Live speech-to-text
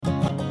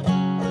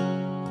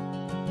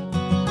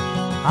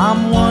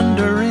I'm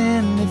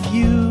wondering if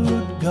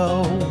you'd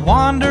go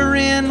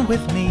wandering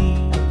with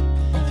me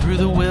through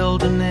the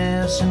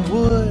wilderness and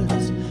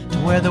woods to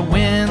where the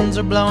winds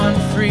are blowing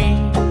free,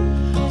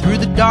 through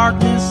the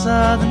darkness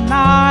of the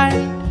night,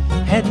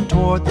 heading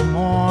toward the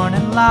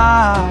morning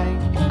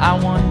light. I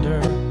wonder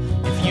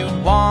if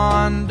you'd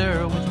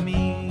wander with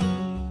me.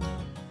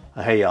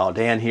 Hey y'all,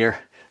 Dan here.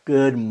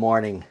 Good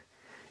morning.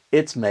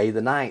 It's May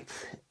the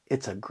 9th.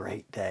 It's a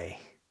great day.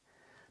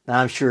 Now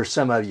I'm sure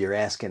some of you are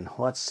asking,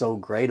 what's so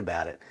great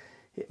about it?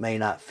 It may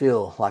not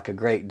feel like a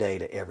great day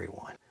to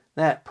everyone.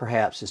 That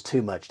perhaps is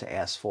too much to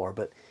ask for,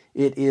 but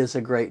it is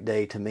a great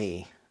day to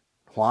me.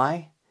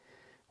 Why?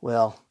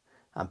 Well,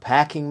 I'm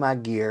packing my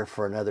gear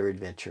for another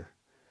adventure.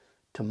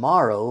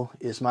 Tomorrow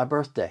is my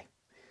birthday.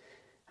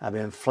 I've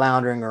been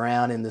floundering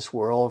around in this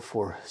world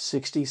for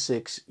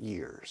 66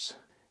 years.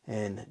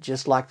 And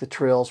just like the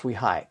trails we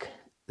hike,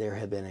 there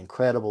have been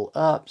incredible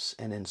ups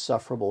and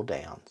insufferable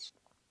downs.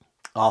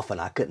 Often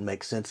I couldn't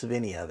make sense of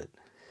any of it.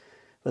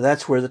 But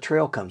that's where the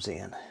trail comes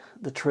in.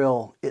 The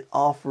trail, it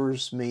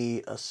offers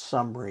me a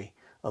summary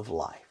of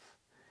life.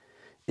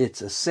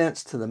 Its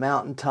ascents to the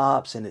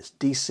mountaintops and its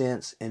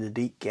descents into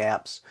deep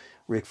gaps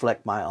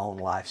reflect my own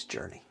life's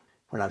journey.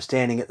 When I'm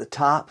standing at the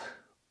top,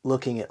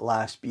 looking at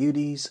life's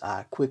beauties,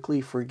 I quickly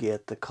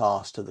forget the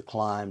cost of the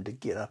climb to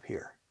get up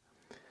here.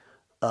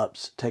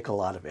 Ups take a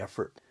lot of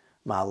effort.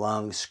 My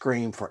lungs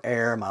scream for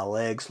air, my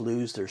legs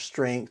lose their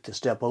strength to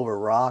step over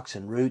rocks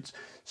and roots.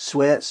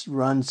 Sweat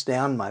runs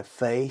down my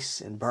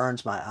face and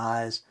burns my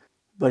eyes,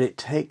 but it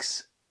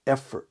takes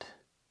effort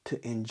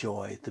to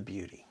enjoy the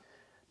beauty.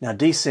 Now,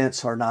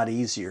 descents are not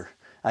easier.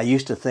 I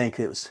used to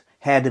think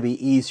had to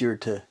be easier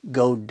to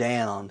go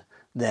down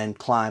than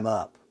climb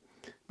up,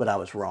 but I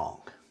was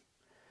wrong.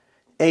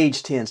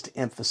 Age tends to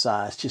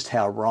emphasize just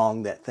how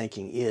wrong that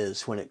thinking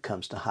is when it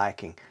comes to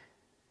hiking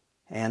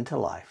and to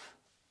life.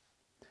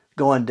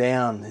 Going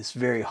down is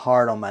very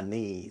hard on my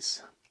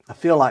knees. I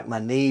feel like my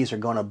knees are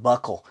going to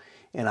buckle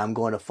and I'm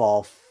going to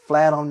fall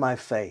flat on my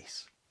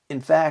face. In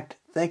fact,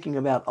 thinking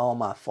about all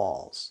my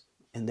falls,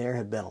 and there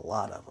have been a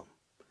lot of them,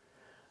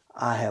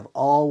 I have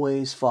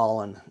always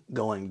fallen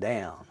going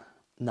down,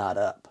 not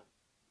up.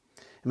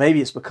 Maybe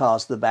it's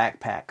because the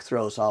backpack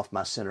throws off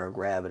my center of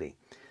gravity.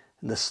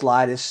 The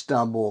slightest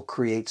stumble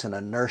creates an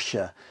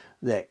inertia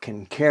that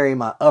can carry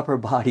my upper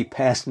body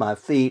past my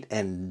feet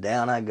and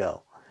down I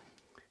go.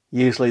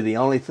 Usually the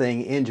only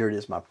thing injured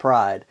is my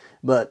pride,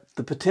 but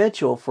the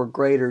potential for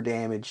greater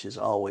damage is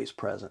always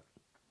present.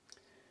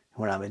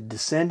 When I'm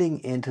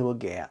descending into a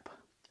gap,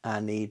 I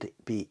need to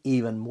be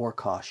even more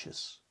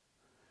cautious.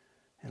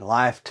 And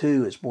life,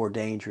 too, is more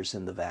dangerous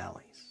in the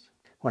valleys.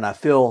 When I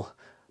feel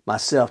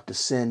myself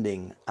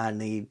descending, I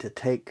need to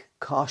take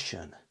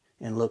caution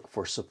and look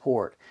for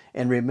support.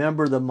 And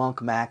remember the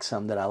monk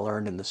maxim that I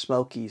learned in the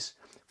Smokies: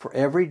 for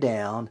every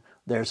down,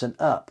 there's an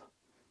up.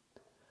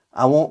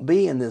 I won't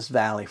be in this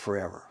valley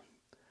forever.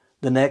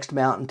 The next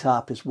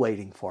mountaintop is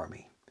waiting for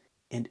me.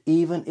 And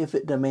even if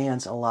it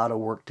demands a lot of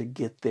work to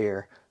get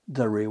there,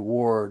 the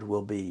reward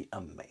will be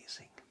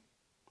amazing.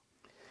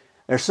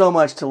 There's so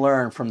much to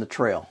learn from the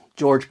trail.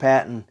 George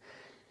Patton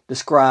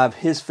described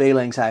his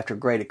feelings after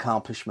great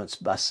accomplishments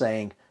by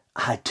saying,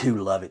 "I do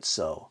love it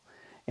so."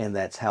 And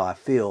that's how I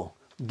feel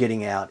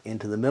getting out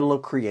into the middle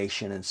of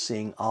creation and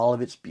seeing all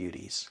of its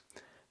beauties.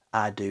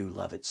 I do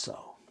love it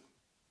so.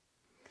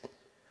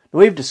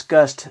 We've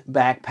discussed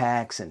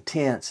backpacks and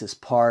tents as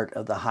part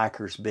of the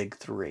hiker's big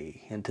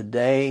three, and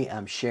today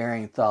I'm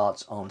sharing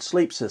thoughts on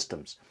sleep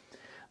systems.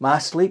 My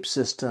sleep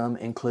system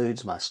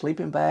includes my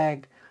sleeping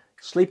bag,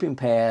 sleeping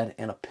pad,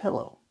 and a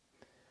pillow.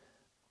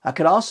 I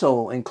could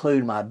also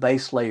include my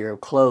base layer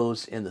of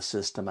clothes in the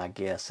system, I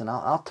guess, and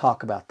I'll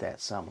talk about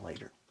that some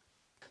later.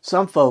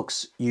 Some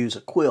folks use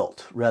a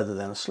quilt rather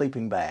than a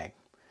sleeping bag,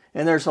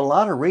 and there's a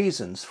lot of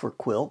reasons for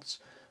quilts.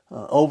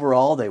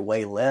 Overall, they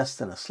weigh less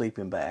than a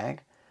sleeping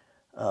bag.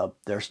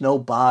 There's no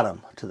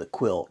bottom to the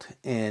quilt,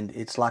 and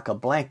it's like a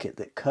blanket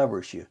that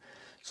covers you.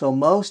 So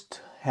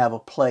most have a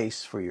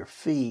place for your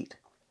feet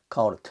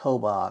called a toe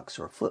box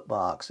or a foot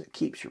box that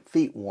keeps your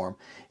feet warm,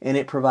 and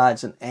it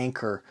provides an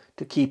anchor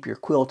to keep your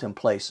quilt in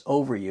place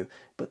over you,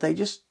 but they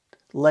just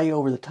lay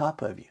over the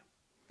top of you.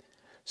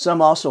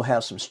 Some also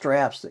have some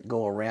straps that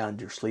go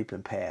around your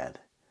sleeping pad,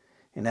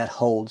 and that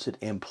holds it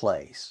in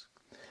place.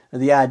 Now,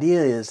 the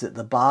idea is that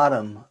the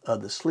bottom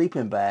of the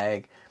sleeping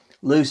bag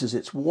loses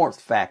its warmth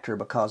factor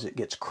because it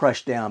gets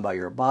crushed down by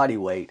your body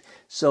weight,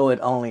 so it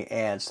only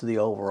adds to the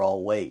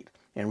overall weight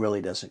and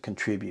really doesn't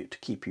contribute to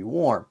keep you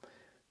warm.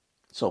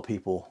 So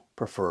people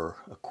prefer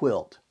a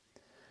quilt.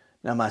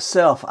 Now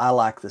myself, I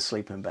like the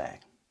sleeping bag.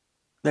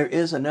 There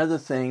is another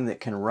thing that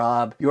can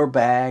rob your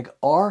bag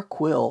or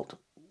quilt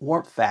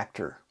warmth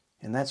factor,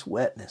 and that's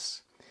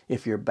wetness.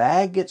 If your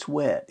bag gets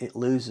wet, it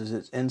loses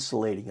its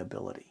insulating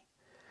ability,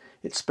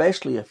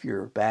 especially if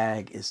your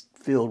bag is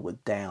filled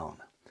with down.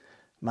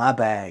 My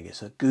bag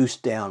is a goose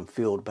down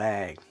filled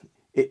bag.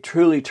 It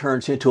truly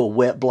turns into a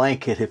wet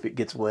blanket if it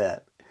gets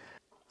wet.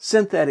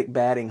 Synthetic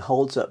batting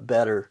holds up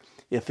better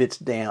if it's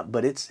damp,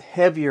 but it's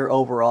heavier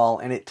overall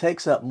and it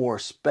takes up more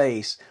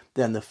space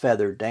than the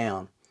feathered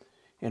down.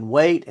 And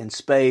weight and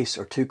space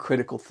are two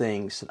critical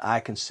things that I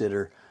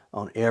consider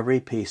on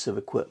every piece of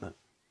equipment.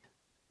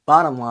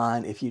 Bottom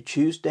line, if you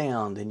choose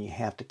down, then you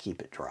have to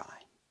keep it dry.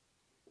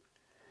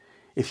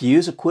 If you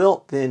use a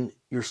quilt, then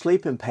your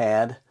sleeping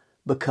pad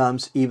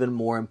becomes even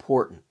more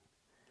important.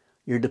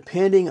 You're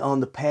depending on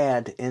the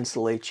pad to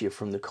insulate you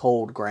from the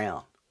cold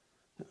ground.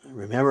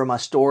 Remember my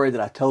story that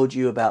I told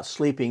you about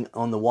sleeping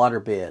on the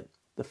waterbed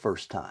the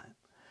first time.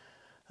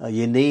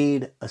 You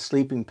need a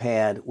sleeping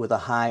pad with a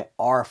high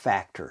R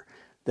factor.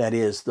 That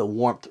is the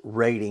warmth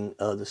rating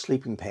of the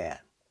sleeping pad.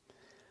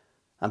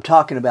 I'm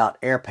talking about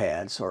air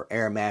pads or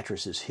air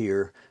mattresses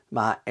here.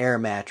 My air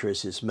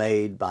mattress is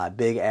made by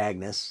Big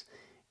Agnes.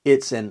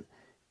 It's an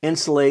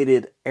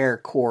insulated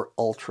AirCore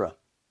Ultra.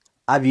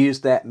 I've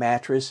used that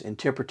mattress in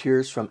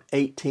temperatures from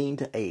 18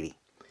 to 80,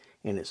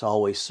 and it's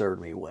always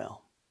served me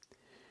well.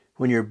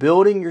 When you're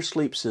building your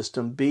sleep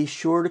system, be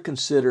sure to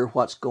consider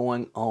what's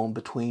going on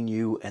between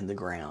you and the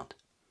ground.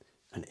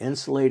 An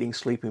insulating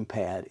sleeping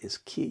pad is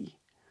key.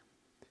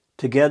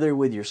 Together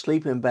with your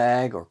sleeping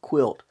bag or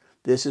quilt,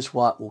 this is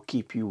what will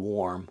keep you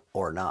warm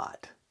or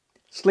not.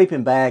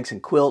 Sleeping bags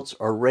and quilts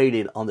are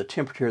rated on the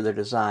temperature they're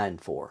designed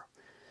for,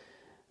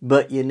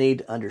 but you need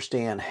to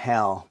understand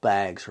how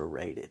bags are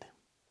rated.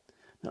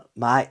 Now,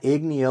 my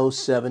Igneo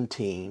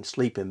 17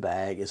 sleeping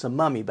bag is a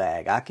mummy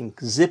bag. I can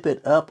zip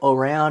it up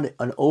around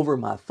and over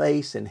my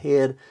face and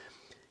head.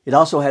 It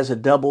also has a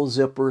double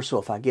zipper, so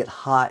if I get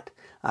hot,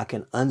 I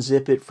can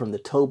unzip it from the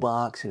toe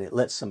box and it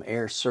lets some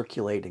air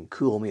circulate and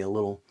cool me a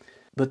little.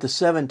 But the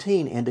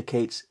 17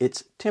 indicates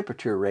its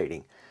temperature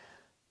rating.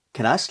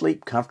 Can I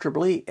sleep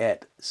comfortably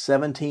at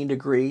 17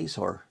 degrees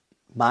or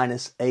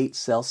 -8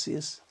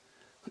 Celsius?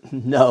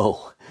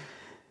 No.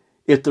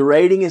 If the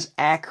rating is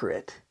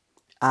accurate,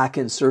 I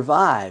can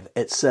survive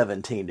at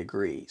 17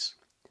 degrees.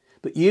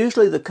 But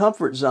usually the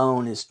comfort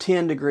zone is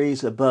 10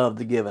 degrees above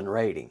the given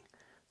rating.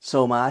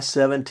 So my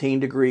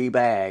 17-degree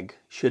bag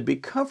should be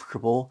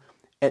comfortable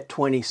at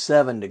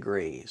 27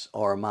 degrees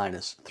or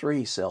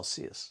 -3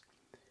 Celsius.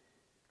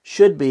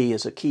 Should be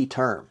is a key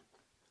term.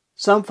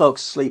 Some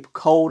folks sleep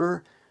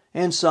colder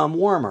and some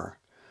warmer.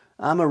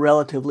 I'm a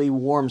relatively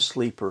warm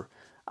sleeper.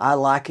 I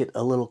like it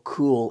a little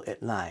cool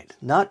at night.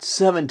 Not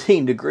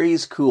 17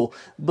 degrees cool,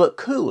 but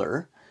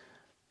cooler.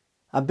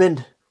 I've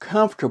been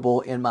comfortable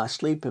in my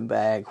sleeping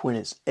bag when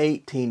it's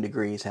 18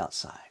 degrees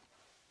outside.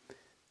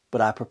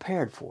 But I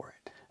prepared for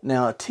it.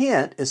 Now a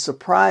tent is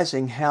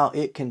surprising how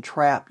it can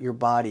trap your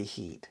body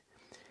heat.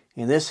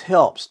 And this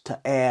helps to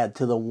add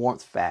to the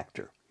warmth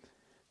factor.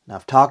 Now,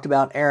 I've talked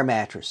about air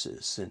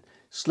mattresses and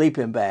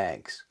sleeping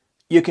bags.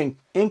 You can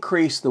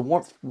increase the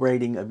warmth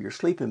rating of your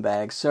sleeping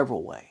bag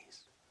several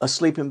ways. A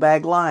sleeping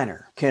bag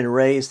liner can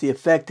raise the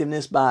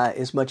effectiveness by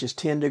as much as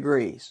 10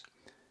 degrees.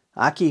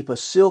 I keep a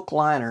silk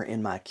liner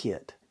in my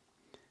kit.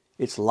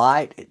 It's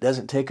light, it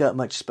doesn't take up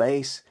much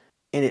space,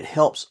 and it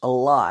helps a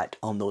lot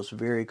on those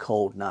very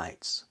cold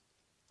nights.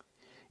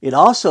 It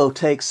also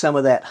takes some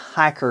of that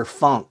hiker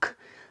funk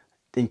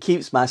and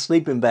keeps my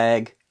sleeping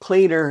bag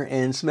cleaner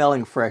and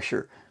smelling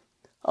fresher.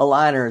 A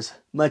liner is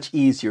much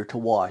easier to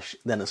wash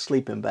than a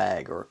sleeping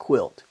bag or a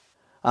quilt.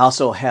 I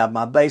also have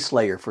my base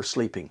layer for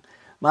sleeping.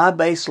 My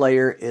base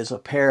layer is a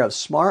pair of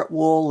smart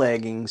wool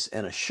leggings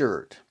and a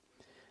shirt.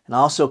 And I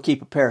also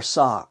keep a pair of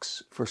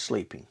socks for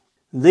sleeping.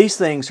 These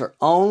things are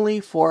only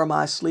for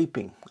my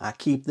sleeping. I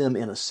keep them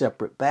in a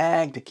separate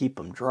bag to keep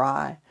them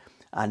dry.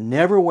 I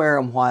never wear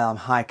them while I'm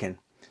hiking,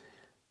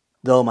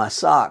 though my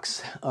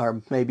socks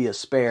are maybe a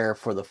spare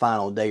for the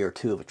final day or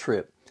two of a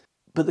trip.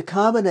 But the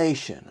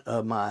combination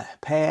of my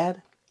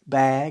pad,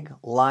 bag,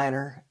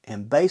 liner,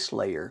 and base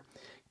layer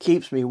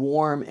keeps me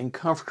warm and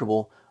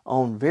comfortable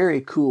on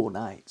very cool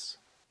nights.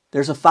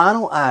 There's a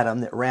final item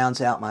that rounds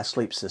out my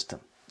sleep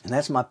system, and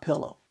that's my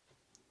pillow.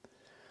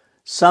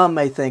 Some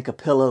may think a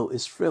pillow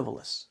is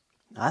frivolous.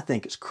 I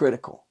think it's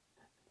critical.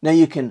 Now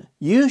you can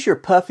use your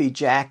puffy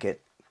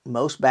jacket.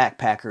 Most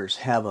backpackers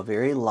have a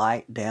very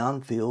light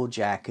down-filled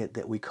jacket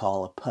that we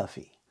call a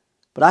puffy.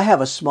 But I have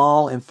a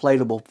small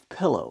inflatable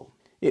pillow.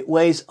 It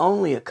weighs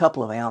only a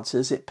couple of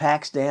ounces. It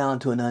packs down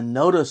to an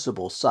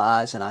unnoticeable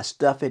size, and I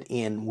stuff it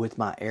in with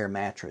my air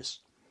mattress.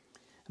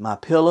 My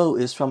pillow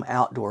is from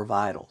Outdoor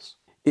Vitals.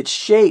 It's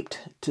shaped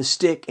to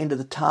stick into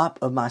the top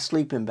of my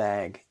sleeping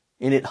bag,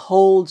 and it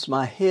holds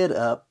my head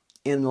up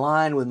in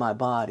line with my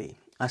body.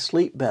 I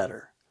sleep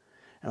better,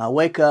 and I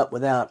wake up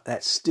without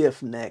that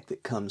stiff neck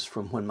that comes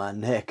from when my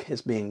neck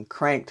has been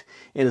cranked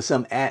into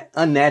some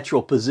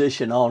unnatural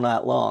position all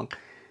night long.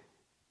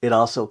 It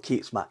also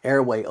keeps my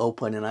airway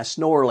open and I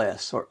snore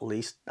less, or at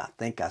least I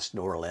think I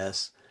snore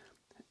less.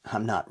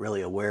 I'm not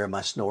really aware of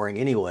my snoring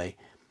anyway,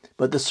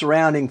 but the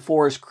surrounding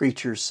forest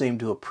creatures seem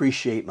to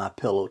appreciate my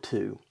pillow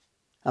too.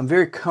 I'm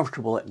very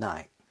comfortable at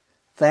night,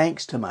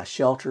 thanks to my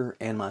shelter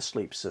and my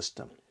sleep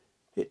system.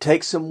 It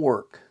takes some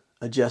work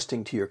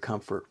adjusting to your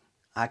comfort.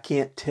 I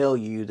can't tell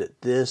you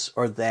that this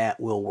or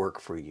that will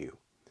work for you,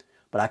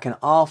 but I can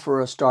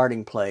offer a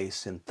starting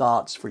place and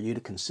thoughts for you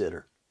to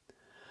consider.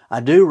 I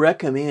do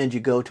recommend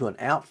you go to an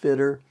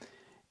outfitter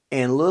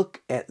and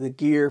look at the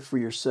gear for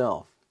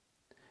yourself.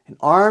 And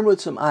armed with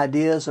some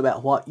ideas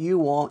about what you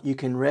want, you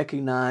can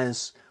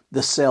recognize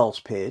the sales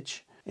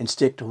pitch and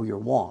stick to your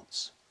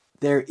wants.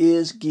 There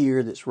is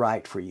gear that's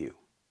right for you.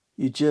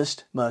 You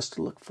just must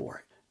look for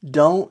it.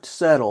 Don't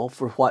settle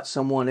for what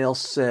someone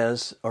else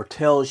says or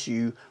tells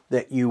you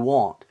that you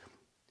want.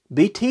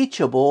 Be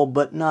teachable,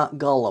 but not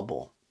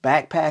gullible.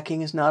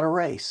 Backpacking is not a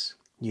race.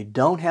 You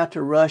don't have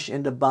to rush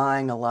into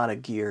buying a lot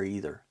of gear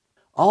either.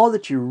 All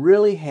that you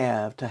really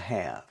have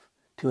to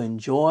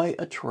enjoy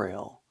a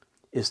trail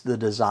is the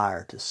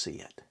desire to see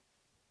it.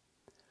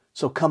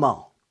 So come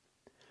on,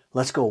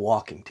 let's go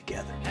walking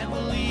together. And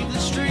we'll leave the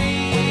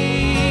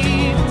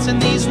streets in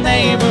these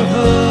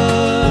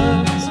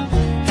neighborhoods,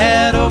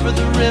 head over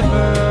the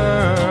river.